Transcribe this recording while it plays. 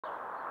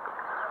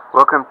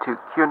Welcome to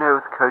Q&A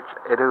with Coach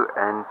Edu,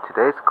 and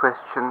today's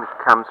question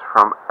comes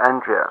from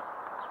Andrea.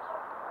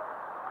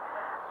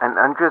 And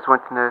Andrea's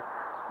wanting to know,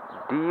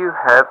 do you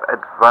have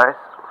advice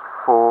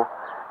for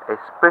a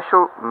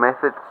special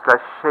method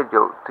 /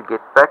 schedule to get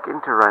back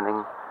into a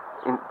running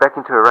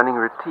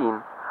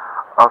routine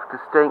after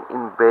staying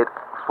in bed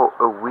for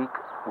a week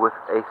with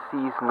a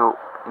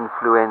seasonal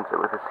influenza,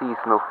 with a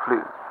seasonal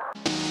flu?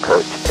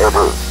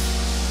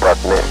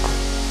 CoachEdu.net.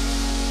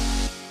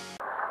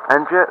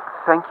 Andrea,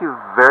 thank you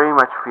very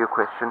much for your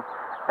question.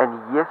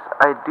 And yes,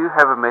 I do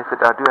have a method,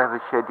 I do have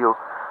a schedule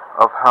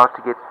of how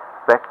to get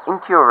back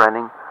into your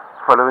running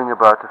following a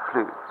bout of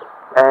flu.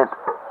 And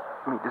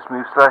let me just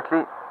move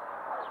slightly.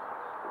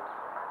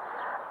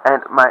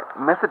 And my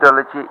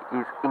methodology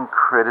is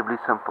incredibly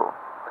simple.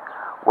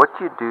 What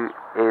you do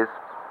is,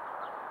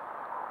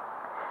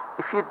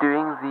 if you're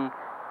doing the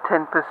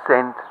 10%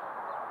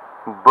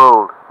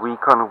 build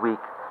week on week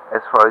as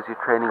far as your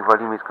training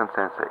volume is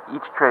concerned, so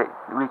each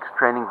week's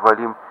training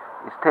volume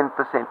is 10%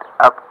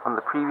 up on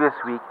the previous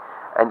week,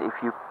 and if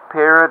you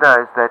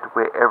periodize that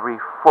where every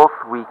fourth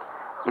week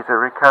is a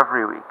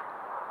recovery week,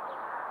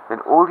 then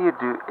all you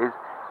do is,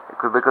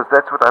 because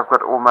that's what I've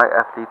got all my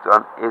athletes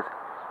on, is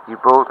you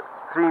build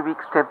 3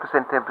 weeks 10%,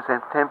 10%, 10%,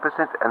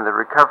 and the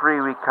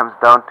recovery week comes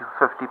down to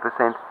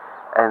 50%,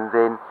 and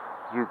then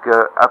you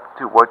go up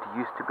to what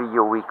used to be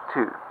your week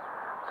 2.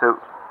 So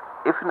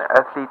if an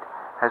athlete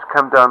has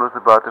come down with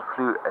a bout of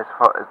flu, as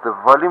far as the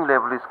volume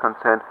level is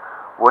concerned,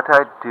 what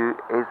I do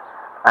is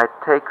I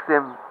take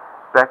them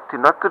back to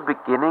not the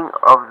beginning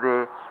of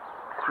their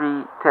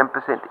 3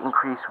 10%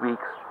 increase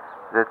weeks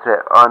that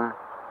they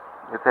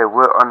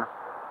were on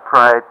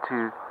prior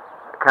to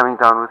coming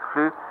down with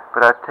flu,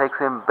 but I take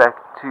them back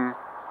to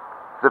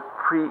the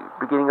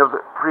beginning of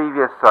the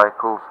previous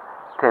cycle's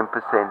 10%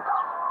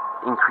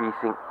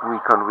 increasing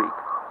week on week.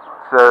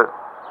 So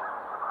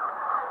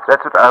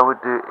that's what I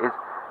would do, is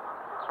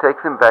take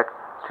them back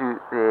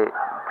to their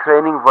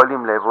training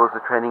volume levels,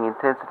 the training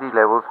intensity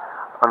levels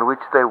on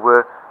which they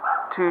were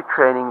 2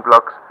 training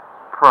blocks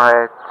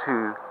prior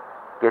to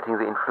getting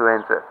the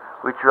influenza,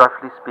 which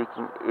roughly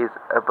speaking is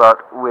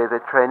about where the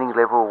training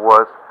level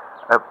was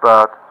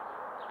about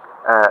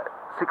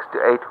 6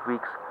 to 8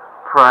 weeks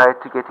prior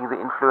to getting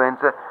the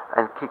influenza,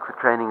 and kick the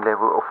training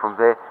level off from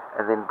there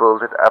and then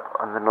build it up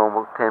on the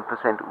normal 10%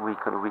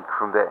 week on week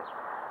from there.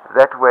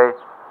 That way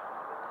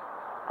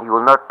you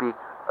will not be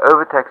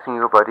overtaxing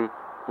your body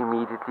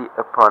immediately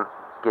upon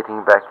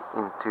getting back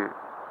into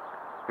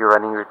your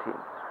running routine.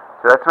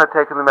 So that's my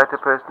take on the matter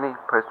personally.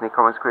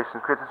 Comments,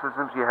 questions,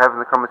 criticisms you have in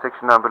the comment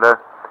section down below.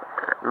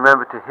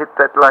 Remember to hit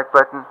that like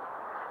button,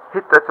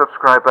 hit that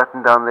subscribe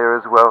button down there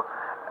as well,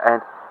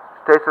 and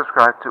stay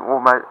subscribed to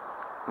all my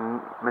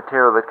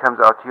material that comes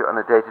out to you on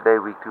a day-to-day,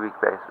 week-to-week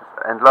basis.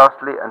 And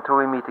lastly, until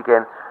we meet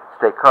again,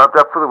 stay carved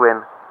up for the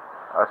win.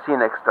 I'll see you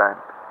next time.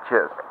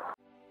 Cheers.